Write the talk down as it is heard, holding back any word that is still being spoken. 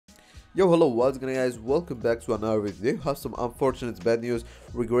Yo, hello, what's going on, guys? Welcome back to another video. Have some unfortunate bad news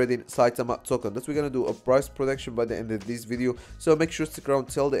regarding Saitama token that we're gonna do a price prediction by the end of this video, so make sure to stick around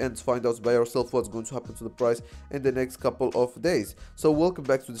till the end to find out by yourself what's going to happen to the price in the next couple of days. So welcome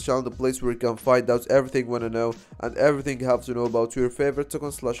back to the channel, the place where you can find out everything you wanna know and everything you have to know about your favorite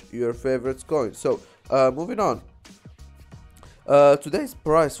token slash your favorite coin. So moving on. Today's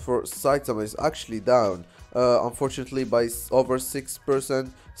price for Saitama is actually down, unfortunately, by over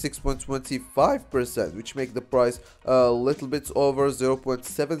 6%, 6.25%, which make the price a little bit over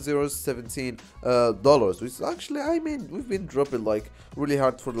 $0.7017 dollars, which actually, I mean, we've been dropping like really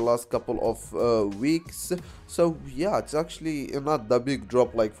hard for the last couple of weeks. So yeah, it's actually not that big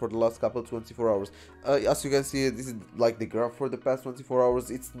drop like for the last couple 24 hours. As you can see, this is like the graph for the past 24 hours.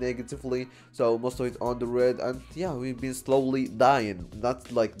 It's negatively, so most of it on the red, and yeah, we've been slowly dying,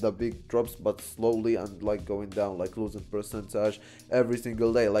 not like the big drops, but slowly and like going down, like losing percentage every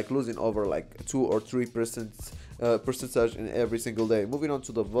single day, like losing over like 2 or 3% percentage in every single day. Moving on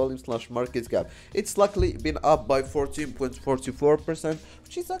to the volume slash market cap, it's luckily been up by 14.44%,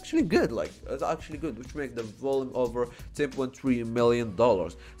 which is actually good. Like, it's actually good, which make the volume over $10.3 million.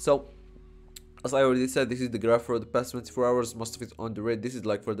 So as I already said, this is the graph for the past 24 hours, most of it on the red. This is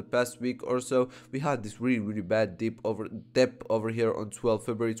like for the past week or so. We had this really bad dip over here on 12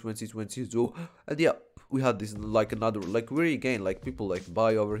 February 2022, and yeah, we had this like another like we regain, like people like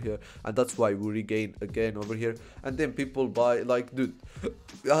buy over here, and that's why we regain again over here, and then people buy. Like, dude,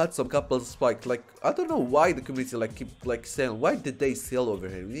 we had some couple spike. Like, I don't know why the community like keep like selling. Why did they sell over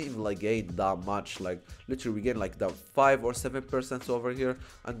here? We didn't even like gain that much. Like, literally we gain like the 5 or 7% over here,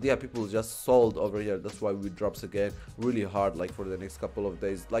 and yeah, people just sold over here. That's why we drops again really hard, like for the next couple of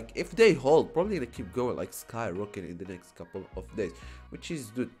days. Like, if they hold, probably gonna keep going like skyrocketing in the next couple of days, which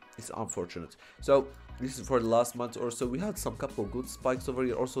is, dude, it's unfortunate. So this is for the last month or so. We had some couple good spikes over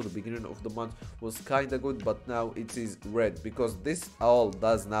here. Also the beginning of the month was kinda good, but now it is red, because this all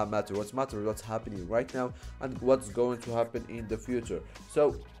does not matter. What's matter what's happening right now and what's going to happen in the future.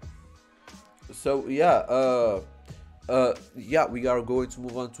 So yeah, we are going to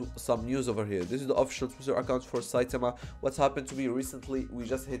move on to some news over here. This is the official Twitter account for Saitama. What's happened to me recently, we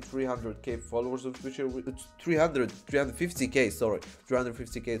just hit 300k followers on Twitter. 350k, sorry,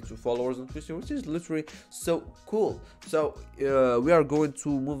 350k followers on Twitter, which is literally so cool. So we are going to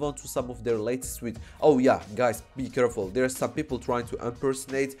move on to some of their latest tweets. Oh yeah, guys, be careful. There's some people trying to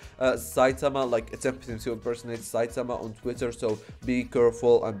impersonate Saitama, like attempting to impersonate Saitama on Twitter. So be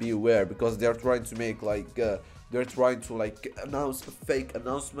careful and be aware, because they are trying to make like they're trying to like announce fake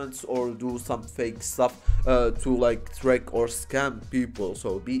announcements or do some fake stuff to like trick or scam people.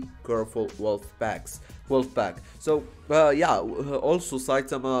 So be careful, Wolfpack. So yeah, also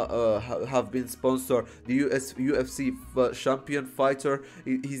Saitama have been sponsor the UFC champion fighter.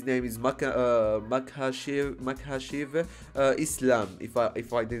 His name is Makhachev Islam. If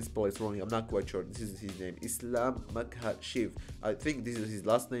I didn't spell it wrong, I'm not quite sure. This is his name, Islam Makhachev. I think this is his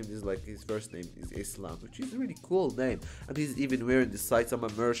last name. This is like his first name is Islam, which is a really cool name. And he's even wearing the Saitama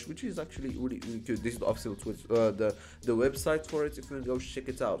merch, which is actually really good. This is the official the website for it. If you want to go check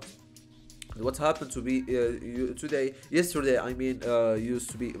it out. What happened to be yesterday, I mean,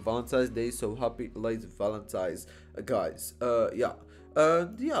 used to be Valentine's Day, so happy late Valentine's, guys. Yeah.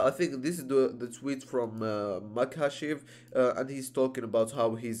 Yeah, I think this is the tweet from Makhachev, and he's talking about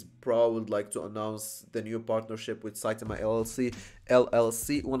how he's proud like to announce the new partnership with Saitama LLC,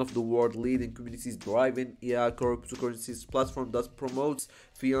 one of the world leading communities driving cryptocurrencies platform that promotes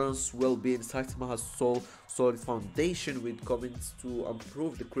finance well-being. Saitama has solid foundation with comments to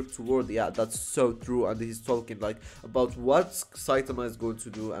improve the crypto world. Yeah, that's so true. And he's talking like about what Saitama is going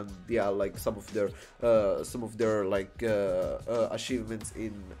to do, and yeah, like some of their like achievements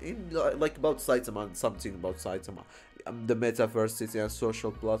in like about Saitama, and something about Saitama. The metaverse city and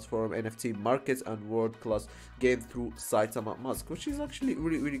social platform, NFT markets, and world-class game through Saitama Mask, which is actually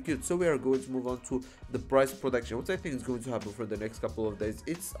really good. So we are going to move on to the price prediction. What I think is going to happen for the next couple of days,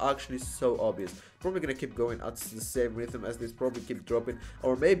 it's actually so obvious. Probably gonna keep going at the same rhythm as this, probably keep dropping,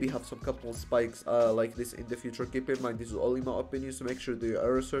 or maybe have some couple spikes like this in the future. Keep in mind, this is only my opinion, so make sure to do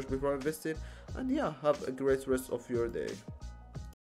your research before investing. And yeah, have a great rest of your day.